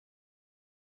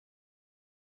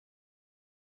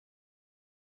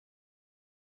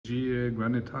GBG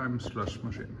Granitime slush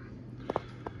machine.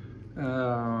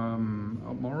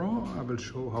 Tomorrow I will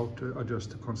show how to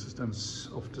adjust the consistency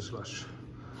of the slush.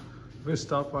 We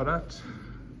start by that.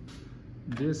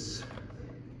 This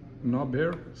knob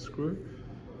here, screw,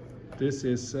 this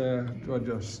is to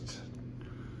adjust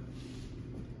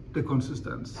the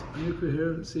consistency. And you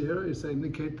can see here is an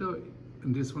indicator,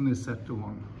 and this one is set to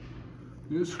 1.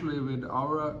 Usually with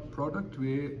our product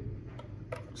we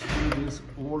screw this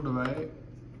all the way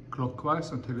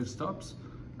clockwise until it stops,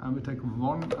 and we take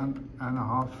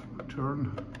 1.5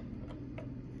 turn,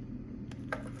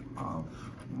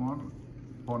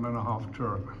 1.5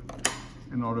 turn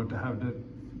in order to have the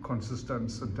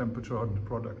consistency and temperature of the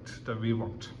product that we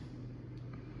want.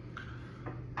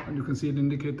 And you can see the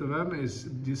indicator then is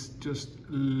this just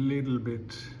a little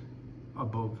bit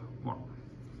above 1.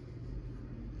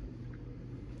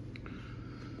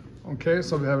 Okay,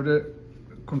 so we have the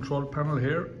control panel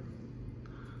here.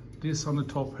 This on the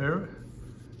top here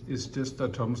is just a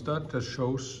thermostat that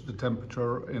shows the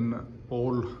temperature in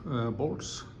all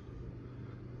bolts.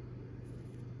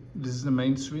 This is the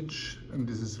main switch, and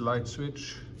this is the light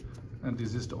switch, and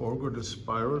this is the auger, the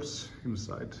spirals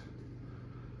inside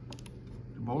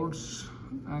the bolts,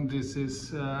 and this is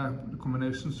the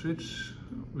combination switch,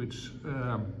 which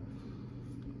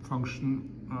function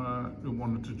you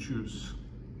wanted to choose.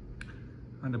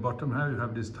 And the bottom here you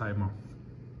have this timer.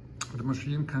 The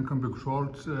machine can be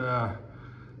controlled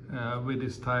with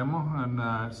this timer, and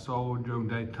so during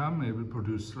daytime it will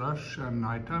produce slush, and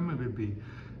nighttime it will be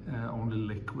only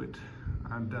liquid,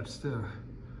 and that's the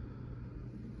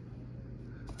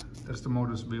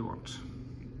modus we want.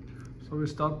 So we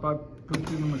start by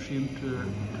putting the machine to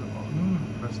on,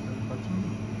 press the button,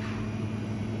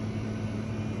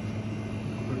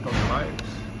 put on the light.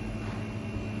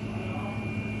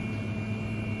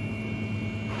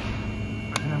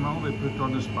 And now we put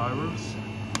on the spirals.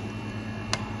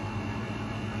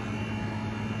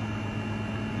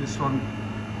 This one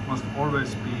must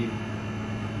always be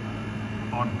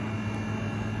on.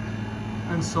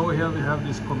 And so here we have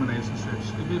this combination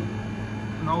switch. If you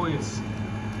know it's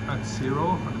at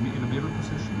 0 in the middle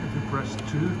position, if you press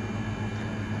 2,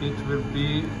 it will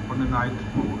be on the night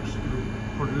mode. It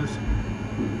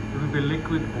will be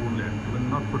liquid only. It will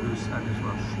not produce any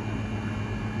slush.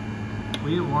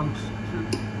 We want to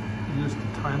use the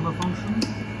timer function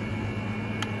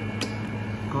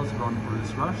because we want to produce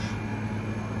slush.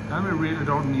 Then we really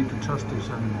don't need to adjust this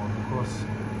anymore, because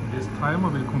this timer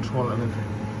will control everything.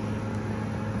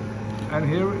 And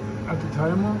here at the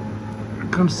timer you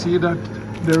can see that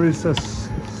there is a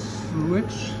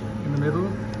switch in the middle.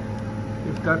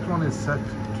 If that one is set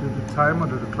to the timer,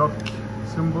 to the clock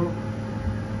symbol,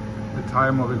 the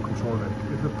timer will control it.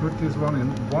 If you put this one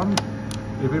in 1,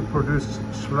 it will produce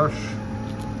slush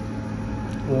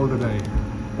all the day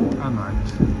and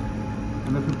night.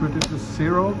 And if you put it to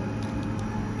 0,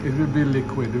 it will be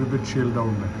liquid, it will be chilled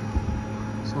only.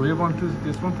 So we want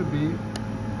this one to be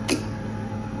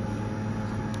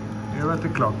here at the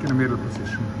clock in the middle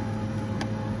position.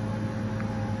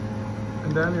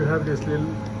 And then you have this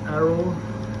little arrow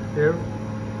here.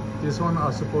 This one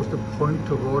are supposed to point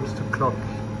towards the clock,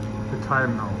 the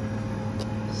time now.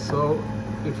 So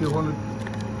if you want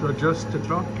to adjust the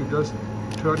clock, you just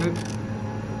turn it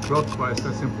clockwise.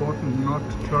 That's important, not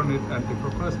turn it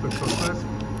anti-clockwise but clockwise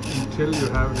until you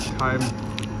have the time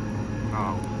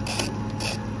now.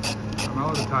 And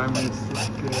now the time is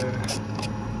like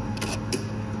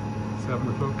 7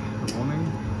 o'clock in the morning,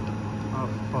 half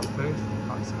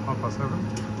past 7.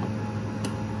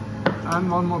 And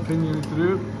one more thing you need to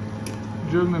do,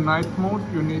 during the night mode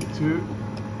you need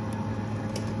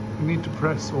to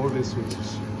press all these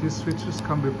switches. These switches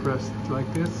can be pressed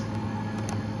like this.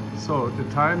 So the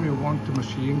time you want the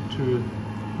machine to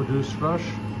produce slush,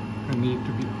 you need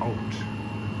to be out.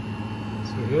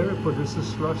 So here it produces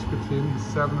slush between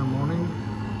 7 in the morning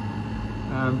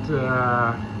and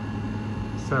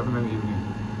 7 in the evening.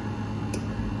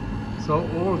 So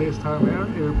all this time here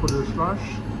it will produce slush,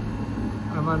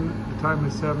 and when the time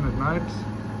is 7 at night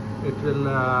it will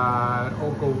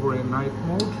all go over in night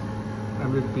mode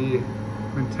and will be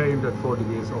maintained at 4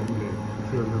 degrees only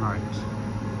through the night.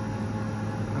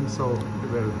 And so it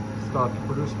will start to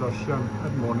produce slush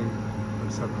at morning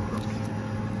at 7 o'clock.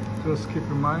 Just keep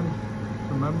in mind,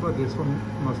 remember this one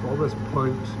must always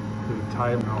point to the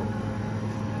time now.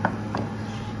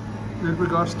 With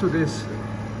regards to this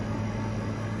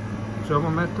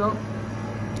thermometer,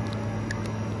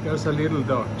 there's a little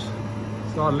dot.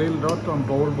 So a little dot on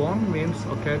bowl 1 means,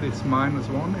 okay, it's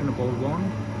 -1 in bowl 1.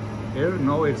 Here,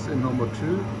 now it's in number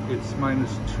 2, it's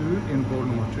 -2 in bowl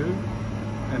number 2.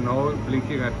 and now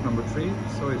blinking at number 3,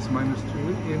 so it's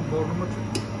 -2 in ball number 3.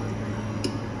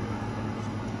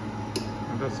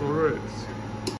 And that's all there is.